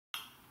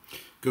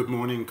Good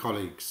morning,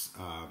 colleagues.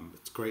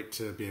 It's great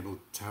to be able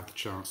to have the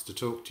chance to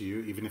talk to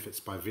you, even if it's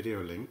by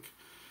video link.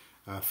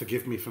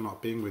 Forgive me for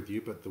not being with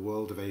you, but the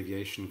world of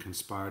aviation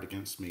conspired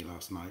against me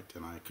last night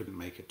and I couldn't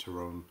make it to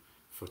Rome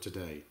for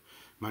today.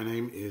 My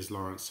name is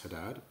Lawrence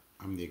Haddad.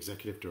 I'm the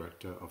Executive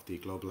Director of the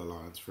Global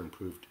Alliance for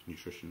Improved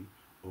Nutrition,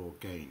 or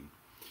GAIN.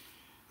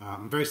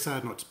 I'm very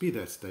sad not to be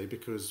there today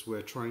because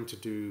we're trying to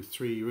do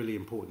three really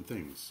important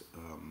things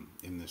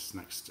in this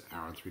next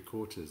hour and three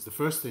quarters. The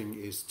first thing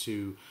is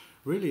to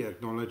really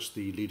acknowledge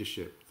the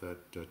leadership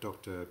that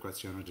Dr.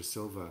 Graziano de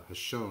Silva has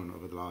shown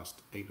over the last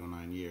 8 or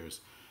 9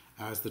 years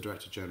as the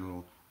Director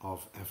General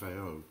of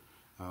FAO.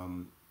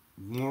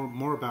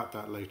 More about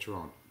that later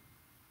on.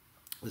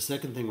 The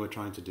second thing we're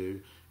trying to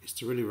do is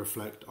to really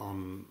reflect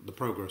on the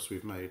progress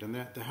we've made, and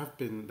there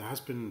has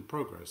been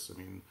progress. I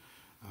mean,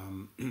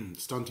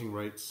 stunting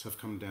rates have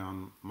come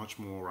down much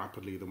more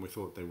rapidly than we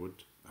thought they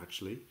would,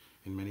 actually,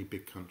 in many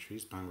big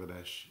countries,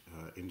 Bangladesh,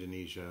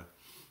 Indonesia,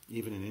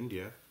 even in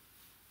India.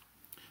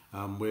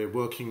 We're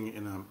working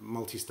in a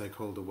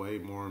multi-stakeholder way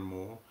more and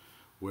more.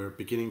 We're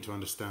beginning to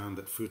understand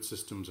that food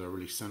systems are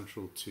really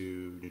central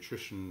to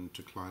nutrition,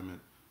 to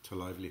climate, to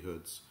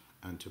livelihoods,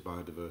 and to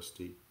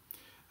biodiversity.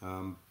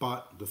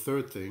 But the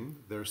third thing,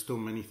 there are still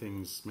many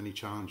things, many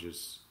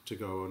challenges to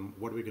go, and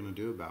what are we going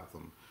to do about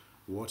them?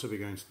 What are we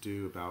going to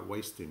do about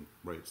wasting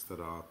rates that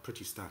are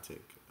pretty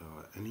static,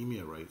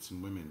 anemia rates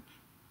in women,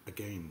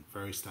 again,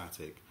 very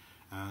static,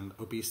 and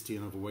obesity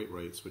and overweight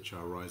rates, which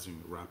are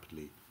rising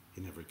rapidly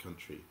in every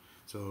country.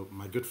 So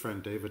my good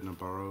friend David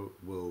Nabarro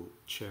will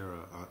chair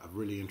a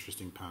really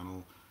interesting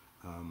panel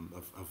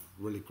of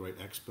really great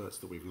experts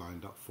that we've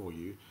lined up for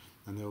you,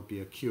 and there'll be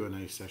a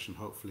Q&A session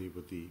hopefully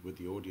with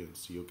the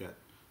audience, so you'll get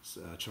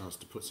a chance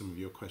to put some of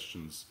your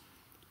questions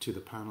to the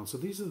panel. So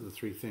these are the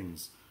three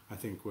things I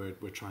think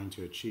we're trying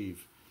to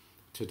achieve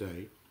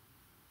today.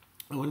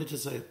 I wanted to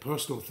say a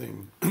personal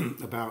thing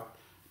about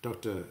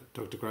Dr.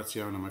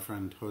 Graziano, my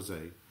friend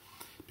Jose,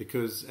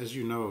 because as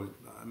you know,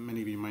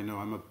 many of you may know,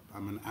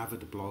 I'm an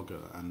avid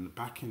blogger, and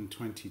back in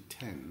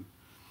 2010,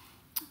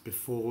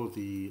 before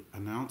the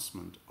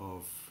announcement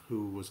of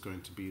who was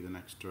going to be the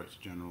next Director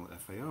General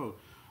at FAO,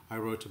 I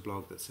wrote a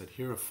blog that said,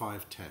 here are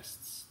 5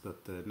 tests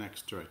that the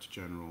next Director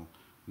General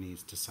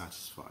needs to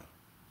satisfy.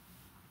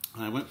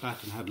 And I went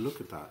back and had a look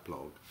at that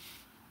blog,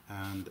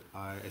 and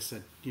I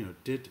said, you know,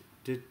 did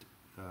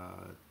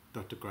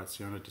Dr.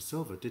 Graziano de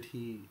Silva,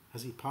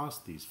 has he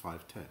passed these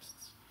 5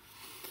 tests?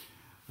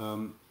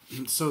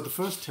 So the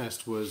first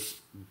test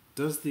was,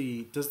 does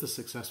the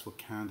successful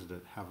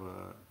candidate have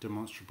a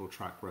demonstrable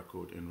track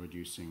record in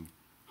reducing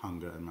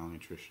hunger and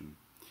malnutrition?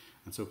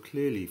 And so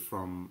clearly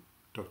from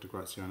Dr.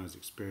 Graziano's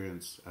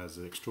experience as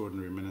an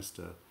extraordinary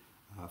minister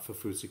for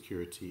food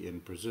security in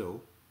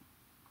Brazil,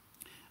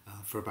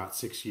 for about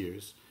 6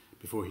 years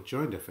before he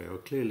joined FAO,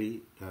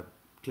 clearly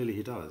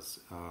he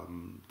does.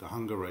 The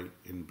hunger rate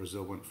in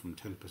Brazil went from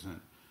 10%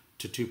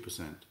 to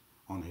 2%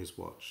 on his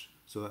watch.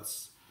 So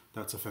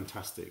that's a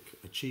fantastic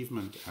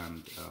achievement,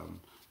 and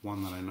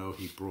one that I know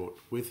he brought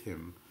with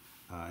him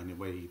in the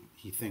way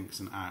he thinks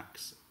and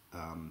acts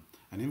and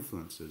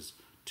influences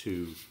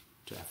to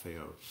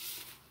FAO.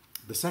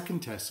 The second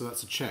test, so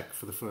that's a check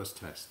for the first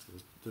test.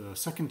 The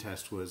second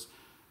test was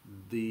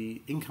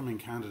the incoming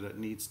candidate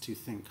needs to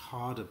think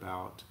hard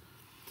about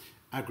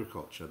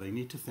agriculture. They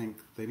need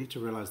to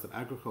realize that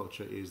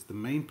agriculture is, the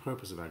main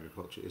purpose of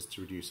agriculture is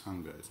to reduce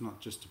hunger. It's not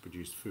just to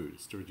produce food,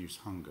 it's to reduce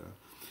hunger.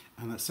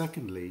 And that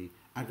secondly,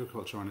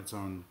 agriculture on its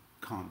own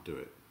can't do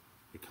it.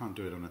 It can't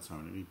do it on its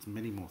own. It needs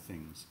many more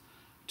things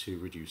to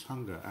reduce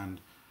hunger. And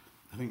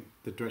I think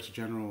the Director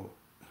General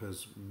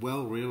has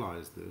well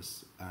realized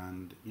this,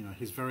 and you know,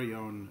 his very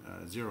own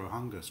zero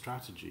hunger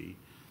strategy,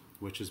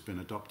 which has been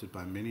adopted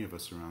by many of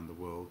us around the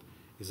world,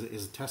 is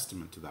a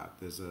testament to that.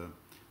 There's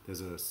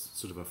a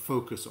sort of a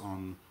focus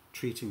on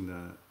treating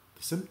the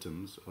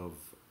symptoms of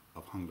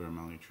hunger and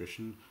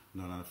malnutrition,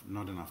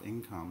 not enough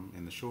income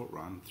in the short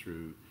run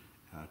through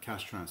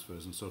cash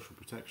transfers and social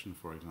protection,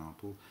 for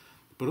example,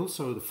 but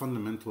also the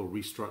fundamental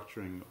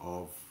restructuring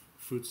of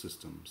food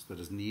systems that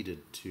is needed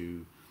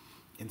to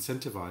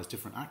incentivize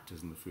different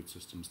actors in the food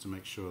systems to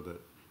make sure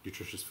that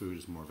nutritious food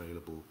is more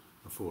available,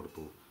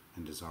 affordable,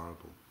 and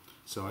desirable.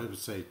 So I would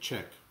say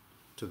check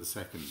to the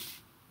second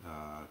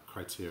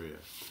criteria.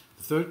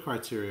 The third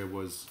criteria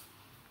was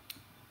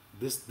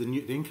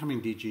the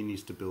incoming DG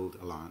needs to build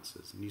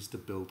alliances, needs to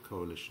build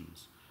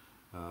coalitions.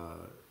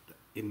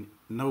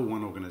 No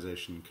one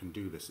organization can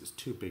do this. It's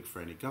too big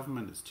for any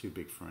government, it's too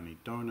big for any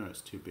donor,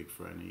 it's too big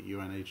for any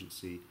UN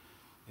agency,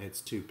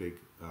 it's too big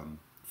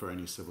for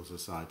any civil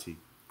society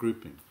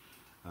grouping.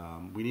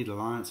 We need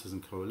alliances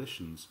and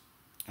coalitions,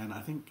 and I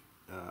think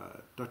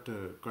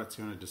Dr.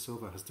 Graziano de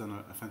Silva has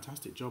done a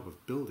fantastic job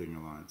of building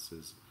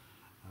alliances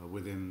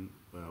within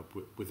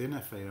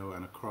FAO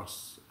and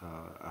across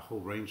a whole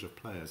range of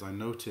players. I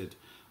noted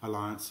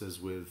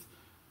alliances with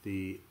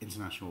the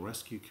International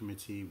Rescue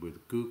Committee,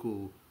 with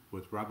Google,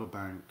 with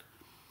Rabobank,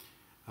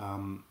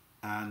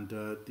 And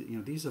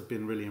these have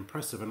been really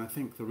impressive. And I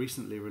think the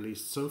recently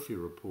released SOFIA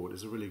report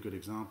is a really good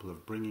example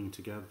of bringing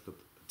together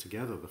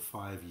the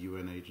 5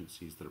 UN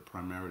agencies that are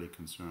primarily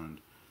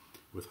concerned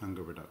with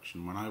hunger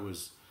reduction. When I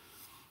was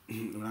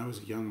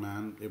a young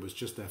man, it was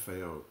just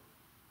FAO,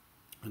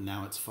 and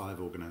now it's 5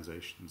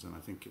 organizations. And I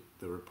think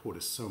the report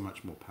is so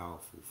much more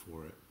powerful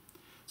for it.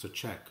 So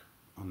check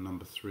on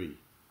number 3,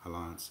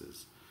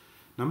 alliances.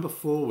 Number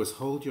 4 was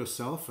hold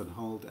yourself and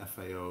hold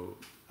FAO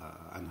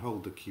and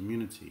hold the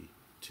community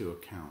to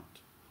account.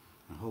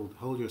 And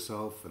hold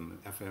yourself and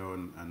the FAO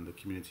and the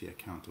community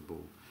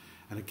accountable.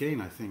 And again,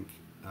 I think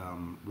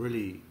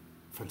really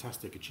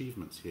fantastic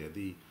achievements here.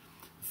 The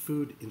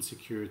Food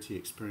Insecurity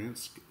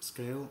Experience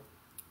Scale,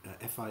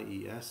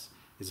 FIES,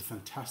 is a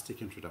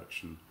fantastic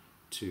introduction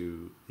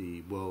to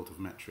the world of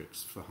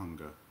metrics for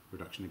hunger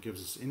reduction. It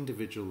gives us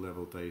individual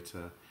level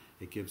data.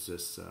 It gives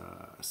us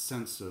a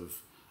sense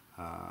of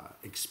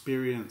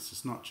experience.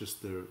 It's not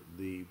just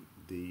the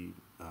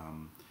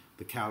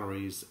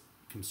calories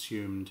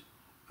consumed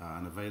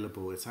and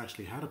available. It's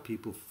actually, how do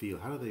people feel?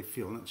 How do they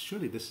feel? And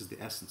surely this is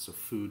the essence of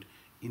food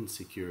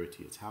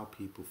insecurity. It's how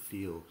people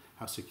feel,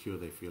 how secure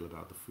they feel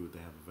about the food they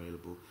have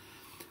available.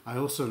 I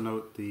also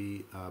note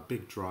the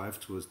big drive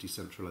towards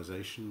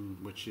decentralization,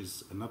 which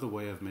is another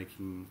way of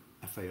making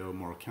FAO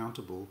more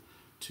accountable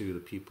to the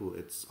people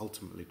it's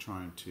ultimately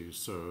trying to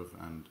serve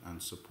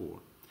and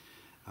support.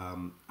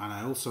 And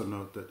I also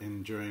note that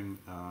during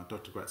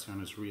Dr.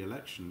 Graziano's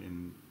re-election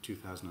in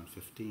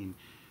 2015,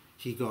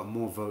 he got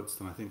more votes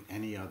than I think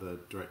any other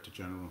Director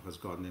General has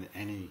gotten in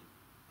any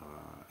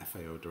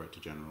FAO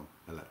Director General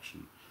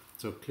election.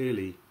 So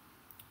clearly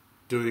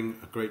doing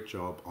a great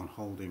job on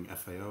holding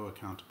FAO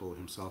accountable,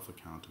 himself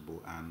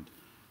accountable, and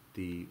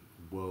the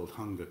world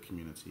hunger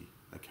community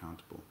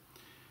accountable.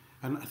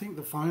 And I think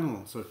the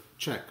final, so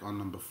check on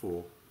number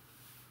 4.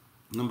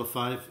 Number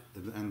 5,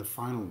 and the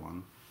final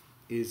one,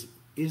 is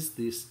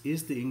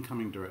the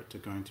incoming director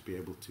going to be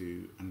able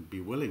to and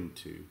be willing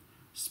to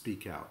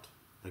speak out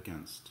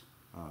against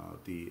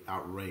the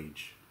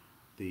outrage,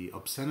 the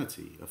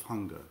obscenity of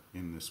hunger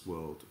in this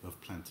world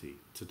of plenty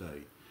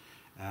today?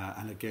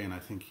 And again, I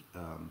think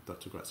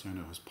Dr.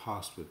 Graziano has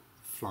passed with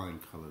flying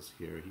colours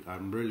here.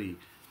 I'm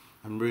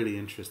really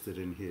interested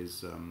in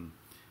his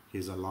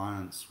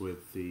alliance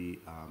with the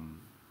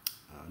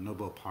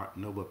Nobel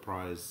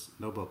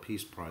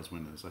Peace Prize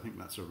winners. I think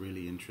that's a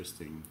really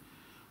interesting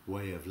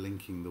way of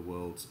linking the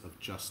worlds of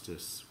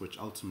justice, which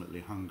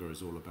ultimately hunger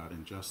is all about,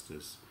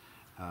 injustice,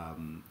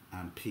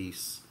 and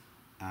peace,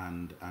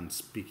 and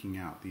speaking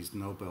out. These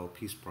Nobel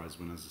Peace Prize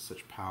winners are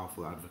such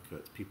powerful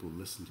advocates. People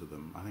listen to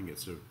them. I think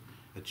it's a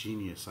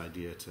genius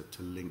idea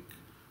to link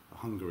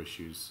hunger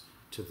issues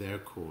to their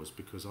cause,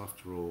 because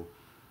after all,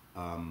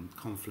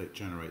 conflict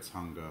generates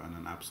hunger, and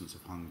an absence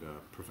of hunger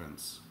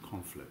prevents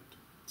conflict.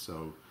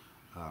 So,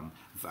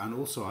 and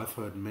also I've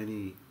heard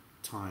many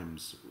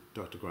times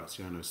Dr.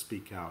 Graziano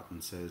speak out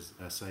and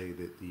say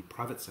that the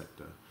private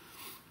sector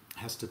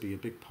has to be a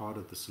big part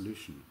of the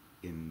solution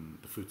in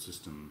the food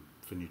system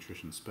for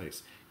nutrition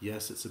space.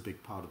 Yes, it's a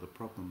big part of the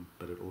problem,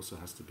 but it also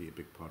has to be a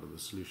big part of the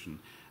solution.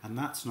 And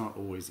that's not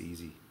always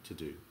easy to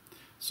do.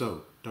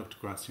 So, Dr.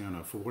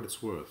 Graziano, for what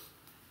it's worth,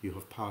 you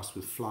have passed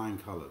with flying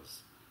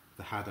colours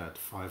the Haddad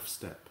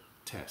 5-step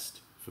test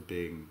for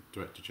being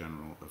Director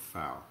General of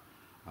FAO.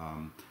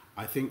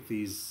 I think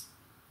these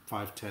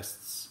 5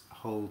 tests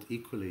hold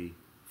equally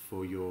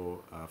for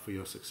your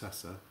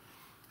successor,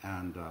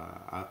 and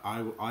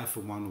I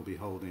for one will be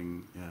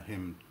holding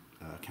him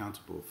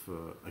accountable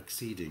for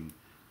exceeding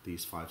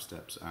these 5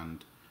 steps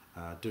and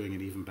doing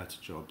an even better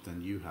job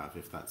than you have,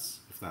 if that's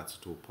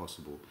at all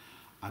possible.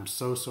 I'm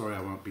so sorry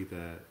I won't be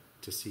there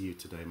to see you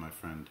today, my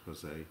friend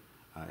Jose.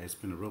 It's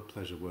been a real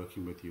pleasure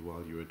working with you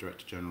while you were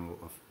Director General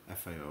of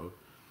FAO,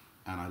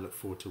 and I look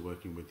forward to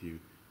working with you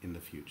in the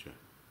future.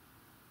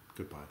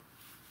 Goodbye.